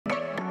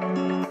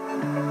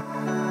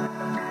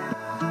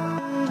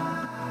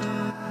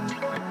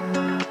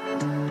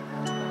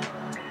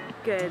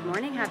Good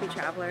morning, happy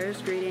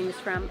travelers. Greetings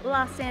from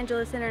Los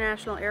Angeles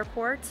International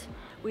Airport.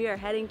 We are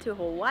heading to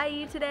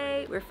Hawaii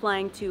today. We're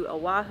flying to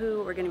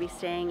Oahu. We're going to be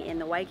staying in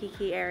the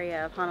Waikiki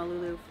area of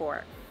Honolulu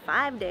for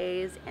 5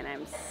 days, and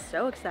I'm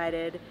so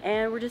excited.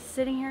 And we're just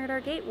sitting here at our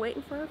gate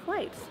waiting for our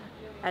flights.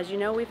 As you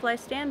know, we fly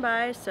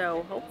standby,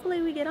 so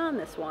hopefully we get on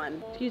this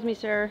one. Excuse me,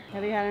 sir.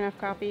 Have you had enough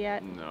coffee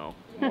yet? No,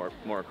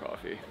 more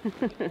coffee.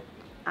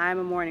 I'm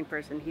a morning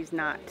person. He's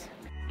not.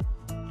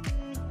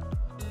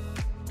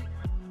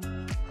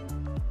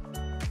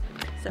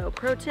 So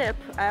pro tip,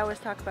 I always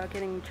talk about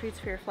getting treats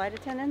for your flight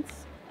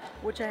attendants,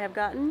 which I have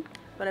gotten,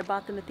 but I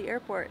bought them at the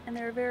airport and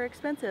they're very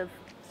expensive.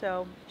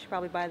 So you should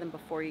probably buy them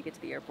before you get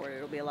to the airport.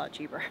 It'll be a lot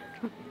cheaper.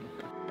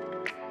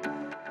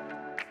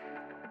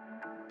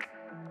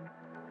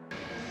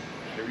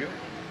 Here we go.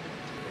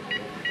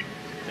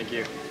 Thank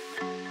you.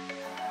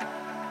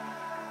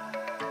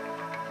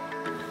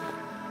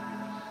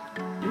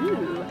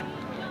 Ooh,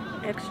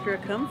 extra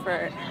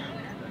comfort.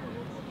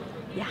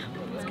 Yeah,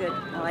 it's good.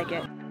 I like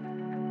it.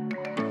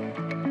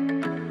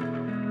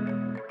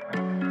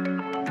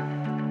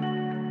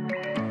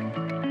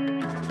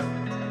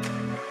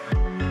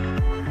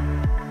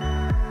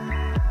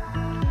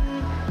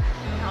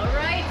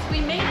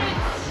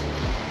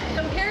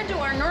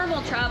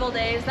 Normal travel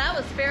days, that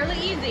was fairly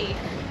easy.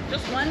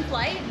 Just one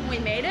flight, we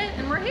made it,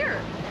 and we're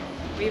here.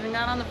 We even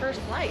got on the first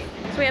flight.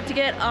 So we have to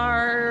get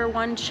our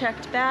one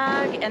checked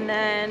bag, and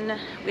then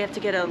we have to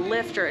get a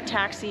lift or a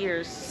taxi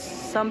or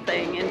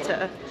something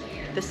into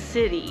the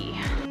city.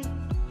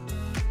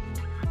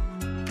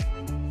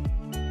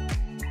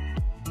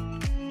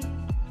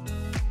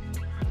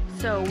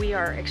 So we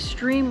are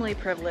extremely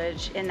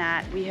privileged in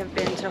that we have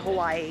been to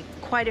Hawaii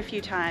quite a few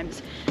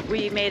times.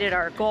 We made it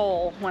our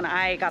goal when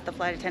I got the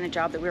flight attendant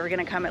job that we were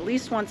gonna come at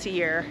least once a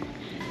year.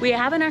 We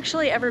haven't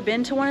actually ever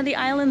been to one of the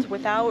islands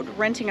without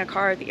renting a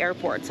car at the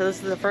airport. So this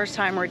is the first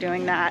time we're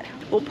doing that.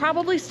 We'll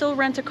probably still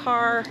rent a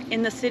car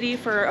in the city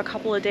for a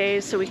couple of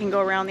days so we can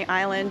go around the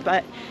island,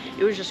 but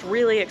it was just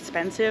really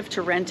expensive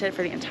to rent it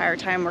for the entire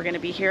time we're gonna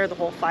be here, the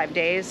whole 5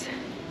 days.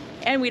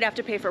 And we'd have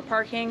to pay for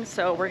parking,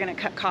 so we're gonna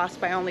cut costs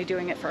by only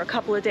doing it for a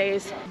couple of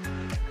days.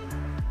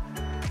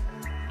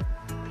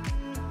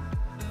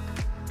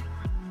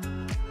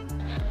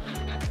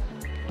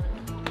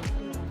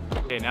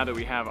 Okay, now that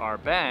we have our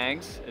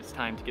bags, it's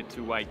time to get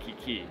to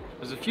Waikiki.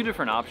 There's a few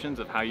different options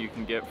of how you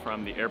can get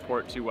from the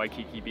airport to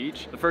Waikiki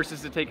Beach. The first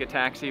is to take a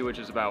taxi, which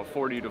is about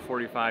 $40 to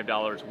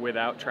 $45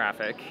 without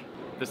traffic.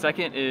 The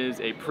second is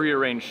a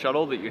pre-arranged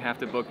shuttle that you have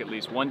to book at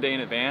least 1 day in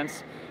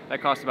advance.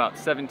 That costs about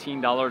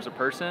 $17 a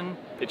person.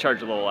 They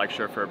charge a little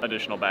extra for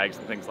additional bags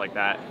and things like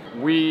that.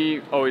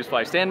 We always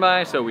fly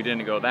standby, so we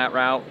didn't go that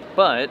route,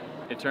 but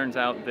it turns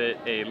out that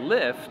a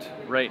lift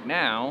right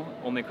now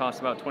only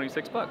costs about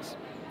 26 bucks.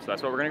 So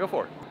that's what we're gonna go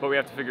for. But we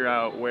have to figure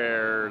out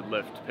where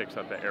Lyft picks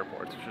up at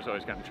airports, which is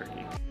always kind of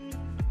tricky.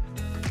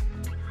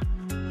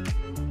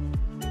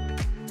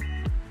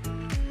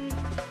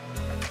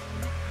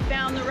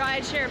 Found the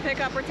rideshare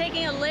pickup. We're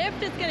taking a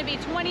Lyft. It's gonna be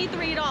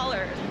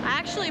 $23. I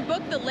actually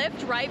booked the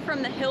Lyft right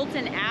from the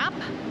Hilton app,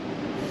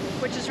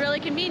 which is really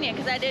convenient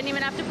because I didn't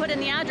even have to put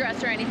in the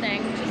address or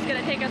anything. It's just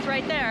gonna take us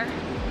right there.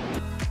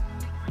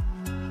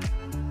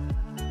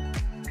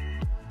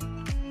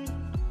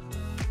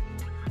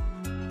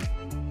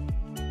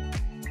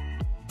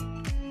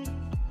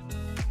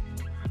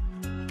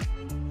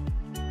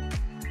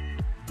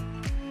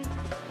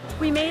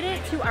 We made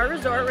it to our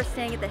resort. We're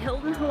staying at the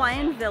Hilton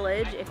Hawaiian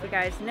Village. If you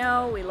guys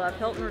know, we love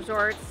Hilton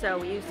resorts, so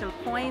we used some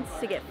points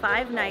to get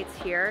 5 nights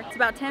here. It's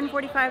about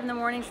 10:45 in the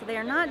morning, so they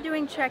are not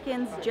doing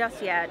check-ins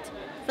just yet.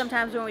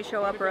 Sometimes when we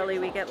show up early,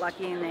 we get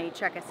lucky and they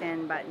check us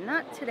in, but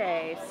not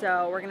today.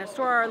 So we're gonna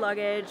store our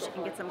luggage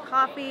and get some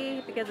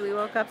coffee because we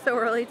woke up so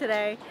early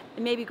today,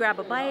 and maybe grab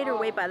a bite or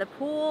wait by the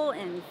pool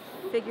and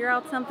figure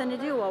out something to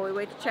do while we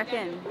wait to check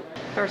in.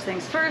 First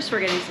things first,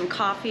 we're getting some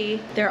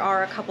coffee. There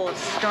are a couple of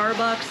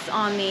Starbucks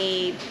on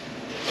the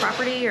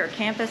property or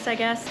campus, I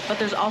guess, but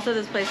there's also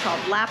this place called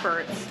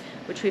Lappert's,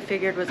 which we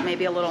figured was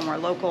maybe a little more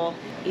local,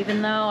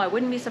 even though I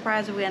wouldn't be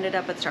surprised if we ended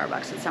up at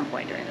Starbucks at some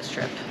point during this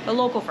trip. But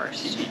local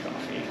first.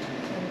 Coffee.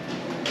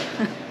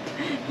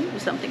 Ooh,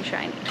 something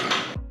shiny.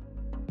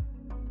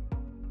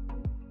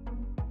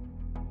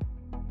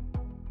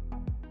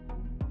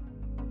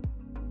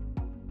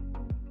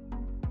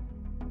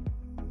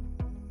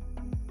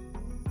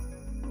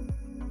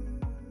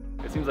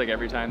 It seems like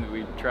every time that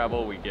we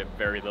travel, we get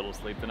very little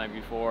sleep the night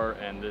before,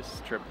 and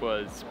this trip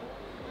was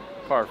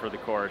par for the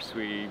course.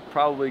 We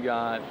probably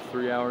got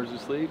 3 hours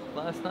of sleep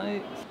last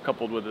night,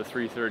 coupled with a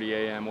 3:30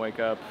 a.m. wake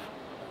up.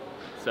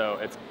 So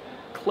it's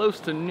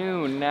close to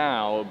noon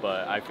now,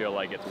 but I feel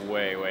like it's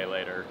way, way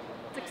later.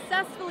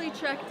 Successfully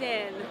checked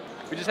in.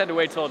 We just had to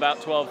wait till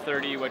about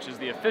 12:30, which is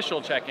the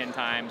official check-in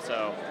time,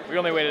 so we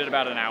only waited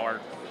about an hour.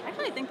 I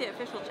actually think the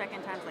official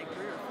check-in time is like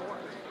 3 or 4.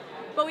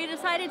 But we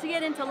decided to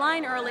get into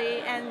line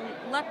early, and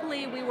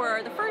luckily we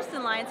were the first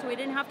in line, so we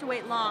didn't have to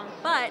wait long.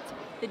 But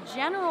the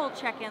general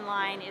check-in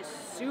line is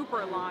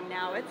super long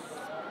now. It's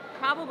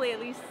probably at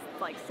least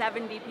like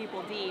 70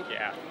 people deep.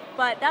 Yeah.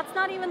 But that's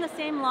not even the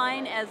same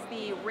line as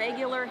the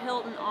regular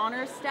Hilton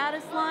Honors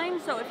status line.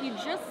 So if you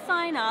just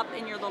sign up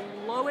and you're the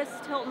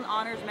lowest Hilton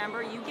Honors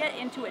member, you get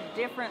into a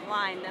different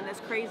line than this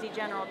crazy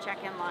general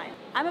check-in line.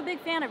 I'm a big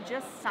fan of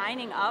just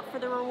signing up for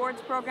the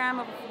rewards program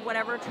of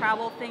whatever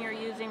travel thing you're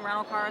using,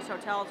 rental cars,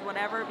 hotels,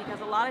 whatever, because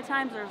a lot of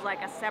times there's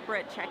like a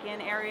separate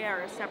check-in area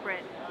or a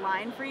separate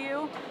line for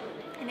you.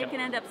 And it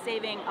can end up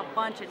saving a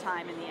bunch of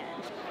time in the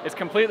end. It's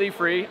completely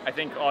free. I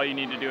think all you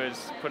need to do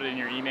is put it in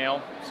your email,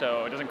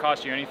 so it doesn't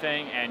cost you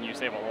anything and you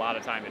save a lot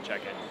of time to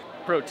check in.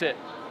 Pro tip.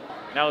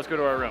 Now let's go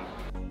to our room.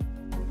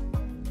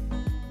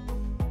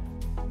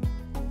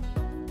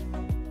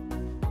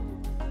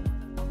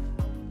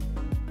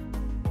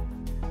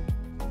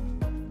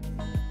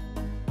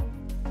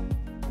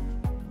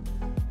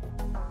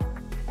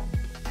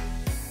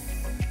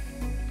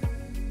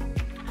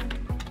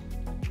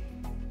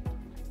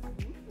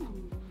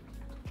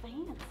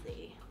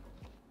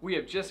 We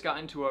have just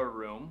gotten to our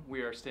room.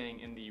 We are staying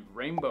in the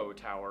Rainbow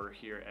Tower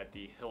here at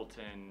the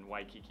Hilton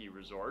Waikiki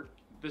Resort.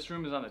 This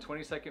room is on the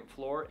 22nd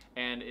floor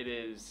and it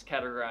is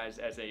categorized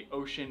as a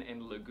ocean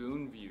and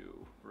lagoon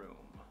view room.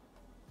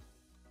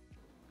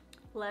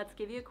 Let's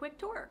give you a quick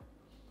tour.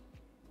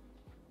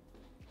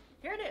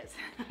 Here it is.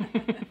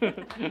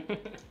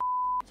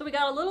 So we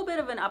got a little bit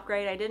of an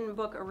upgrade. I didn't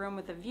book a room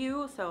with a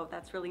view, so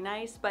that's really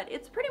nice, but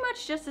it's pretty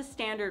much just a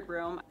standard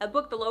room. I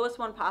booked the lowest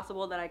one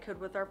possible that I could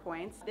with our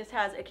points. This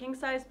has a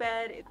king-size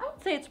bed. I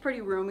would say it's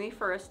pretty roomy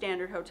for a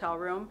standard hotel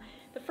room.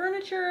 The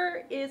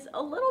furniture is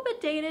a little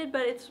bit dated,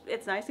 but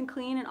it's nice and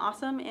clean and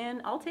awesome,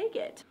 and I'll take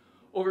it.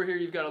 Over here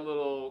you've got a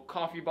little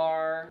coffee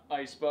bar,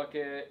 ice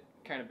bucket,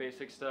 kind of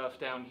basic stuff.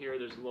 Down here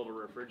there's a little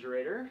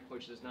refrigerator,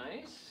 which is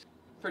nice.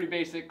 Pretty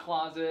basic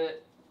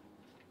closet,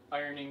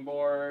 ironing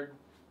board,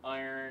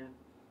 iron,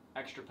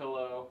 extra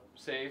pillow,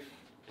 safe,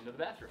 into the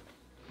bathroom.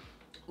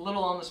 A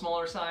little on the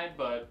smaller side,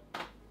 but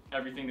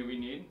everything that we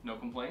need, no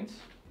complaints.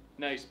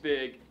 Nice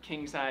big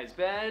king-size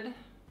bed,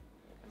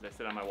 as I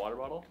sit on my water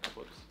bottle.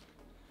 Whoops.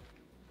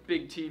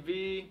 Big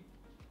TV.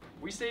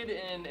 We stayed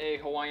in a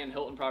Hawaiian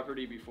Hilton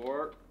property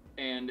before,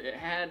 and it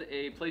had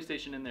a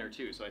PlayStation in there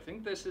too. So I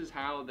think this is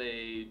how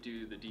they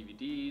do the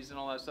DVDs and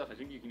all that stuff. I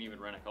think you can even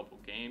rent a couple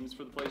games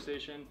for the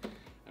PlayStation.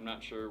 I'm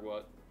not sure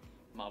what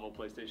model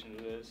PlayStation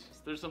it is.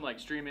 There's some like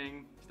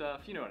streaming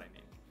stuff, you know what I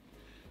mean.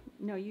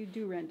 No, you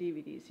do rent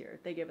DVDs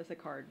here. They give us a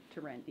card to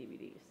rent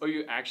DVDs. Oh,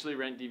 you actually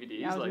rent DVDs?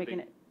 Yeah, I was like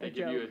making they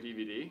give you a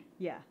DVD?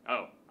 Yeah.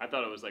 Oh, I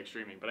thought it was like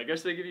streaming, but I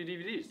guess they give you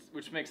DVDs,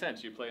 which makes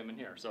sense. You play them in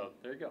here, so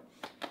there you go.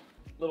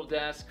 Little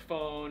desk,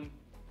 phone,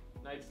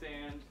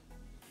 nightstand.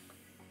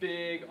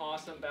 Big,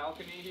 awesome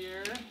balcony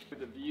here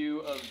with a view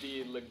of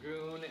the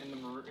lagoon and the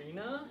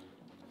marina.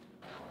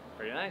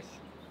 Pretty nice.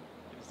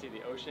 See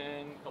the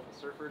ocean, a couple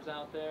surfers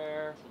out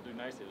there. This will do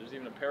nicely. There's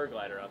even a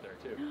paraglider out there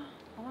too.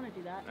 I want to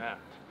do that. Yeah,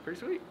 pretty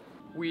sweet.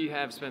 We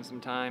have spent some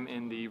time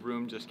in the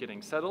room just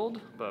getting settled,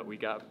 but we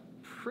got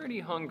pretty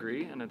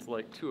hungry and it's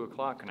like 2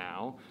 o'clock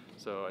now.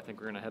 So I think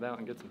we're gonna head out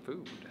and get some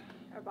food.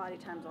 Our body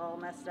time's all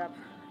messed up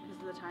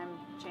because of the time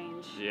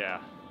change. Yeah.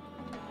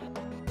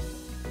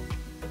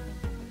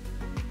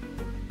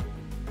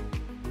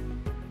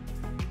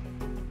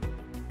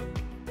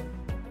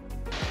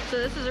 So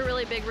this is a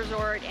really big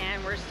resort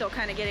and we're still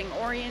kind of getting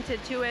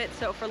oriented to it.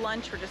 So for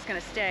lunch, we're just gonna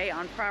stay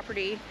on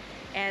property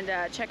and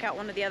check out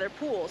one of the other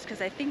pools because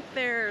I think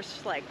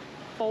there's like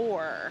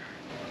 4,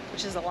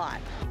 which is a lot.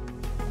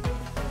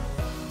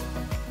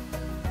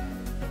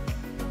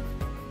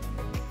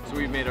 So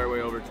we've made our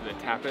way over to the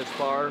tapas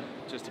bar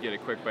just to get a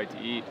quick bite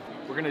to eat.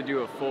 We're gonna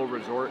do a full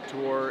resort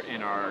tour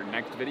in our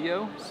next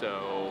video,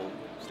 so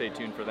stay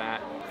tuned for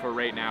that. For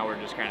right now, we're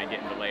just kind of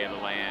getting the lay of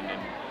the land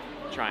and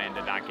trying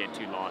to not get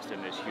too lost in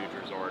this huge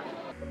resort.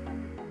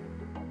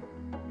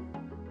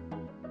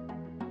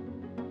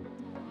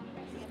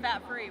 This is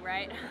fat free,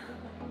 right?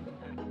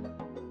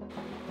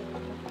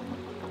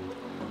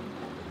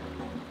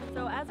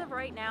 So as of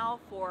right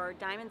now for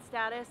Diamond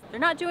status, they're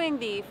not doing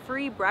the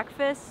free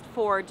breakfast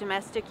for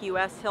domestic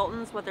US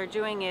Hiltons. What they're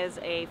doing is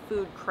a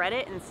food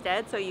credit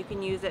instead, so you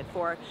can use it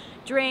for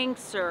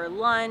drinks or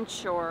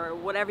lunch or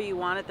whatever you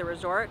want at the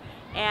resort.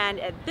 And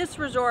at this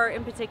resort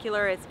in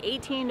particular, it's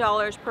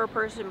 $18 per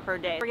person per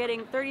day. We're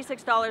getting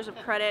 $36 of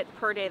credit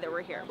per day that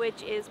we're here,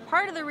 which is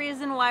part of the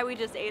reason why we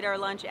just ate our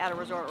lunch at a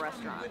resort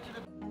restaurant.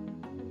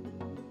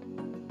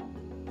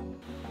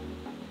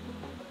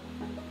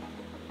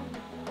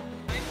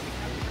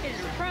 It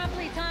is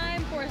promptly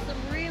time for some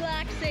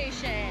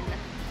relaxation.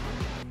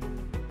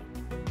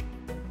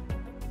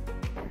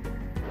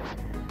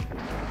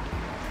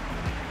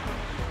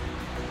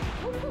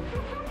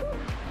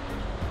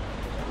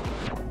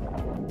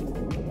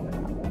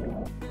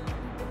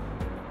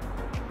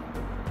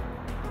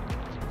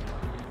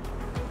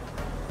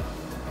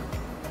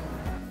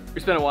 We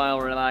spent a while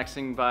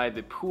relaxing by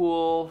the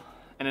pool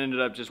and ended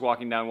up just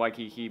walking down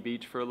Waikiki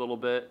Beach for a little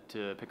bit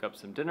to pick up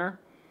some dinner.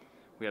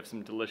 We have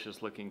some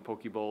delicious looking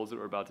poke bowls that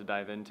we're about to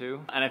dive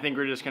into. And I think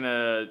we're just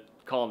gonna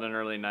call it an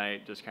early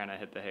night, just kind of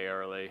hit the hay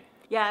early.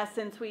 Yeah,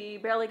 since we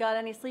barely got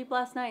any sleep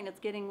last night and it's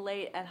getting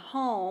late at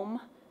home,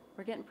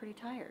 we're getting pretty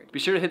tired. Be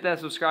sure to hit that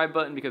subscribe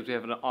button because we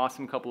have an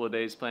awesome couple of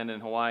days planned in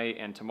Hawaii,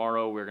 and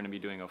tomorrow we're gonna be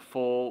doing a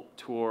full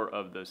tour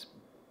of this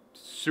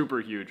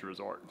super huge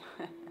resort.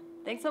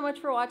 Thanks so much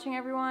for watching,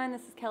 everyone.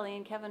 This is Kelly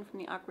and Kevin from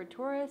the Awkward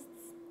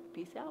Tourists.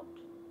 Peace out.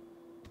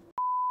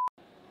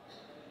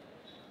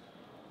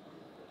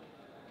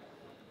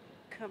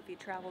 Comfy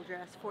travel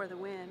dress for the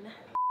win.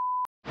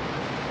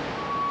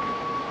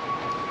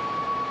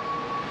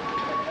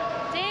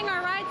 Dang,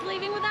 our ride's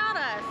leaving without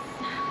us.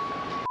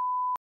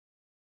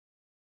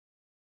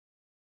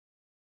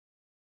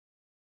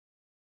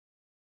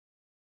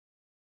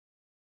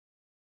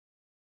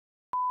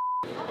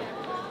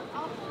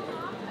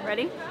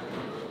 Ready?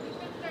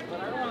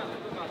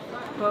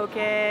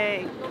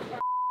 Okay.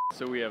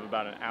 So we have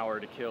about an hour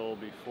to kill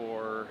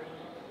before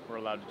we're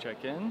allowed to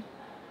check in.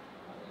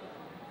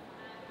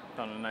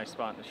 Found a nice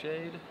spot in the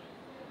shade.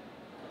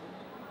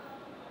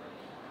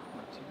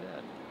 Not too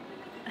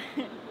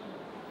bad.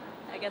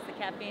 I guess the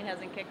caffeine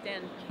hasn't kicked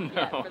in No,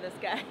 yet for this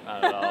guy.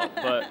 not at all.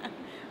 But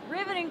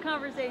riveting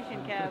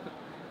conversation, Kev.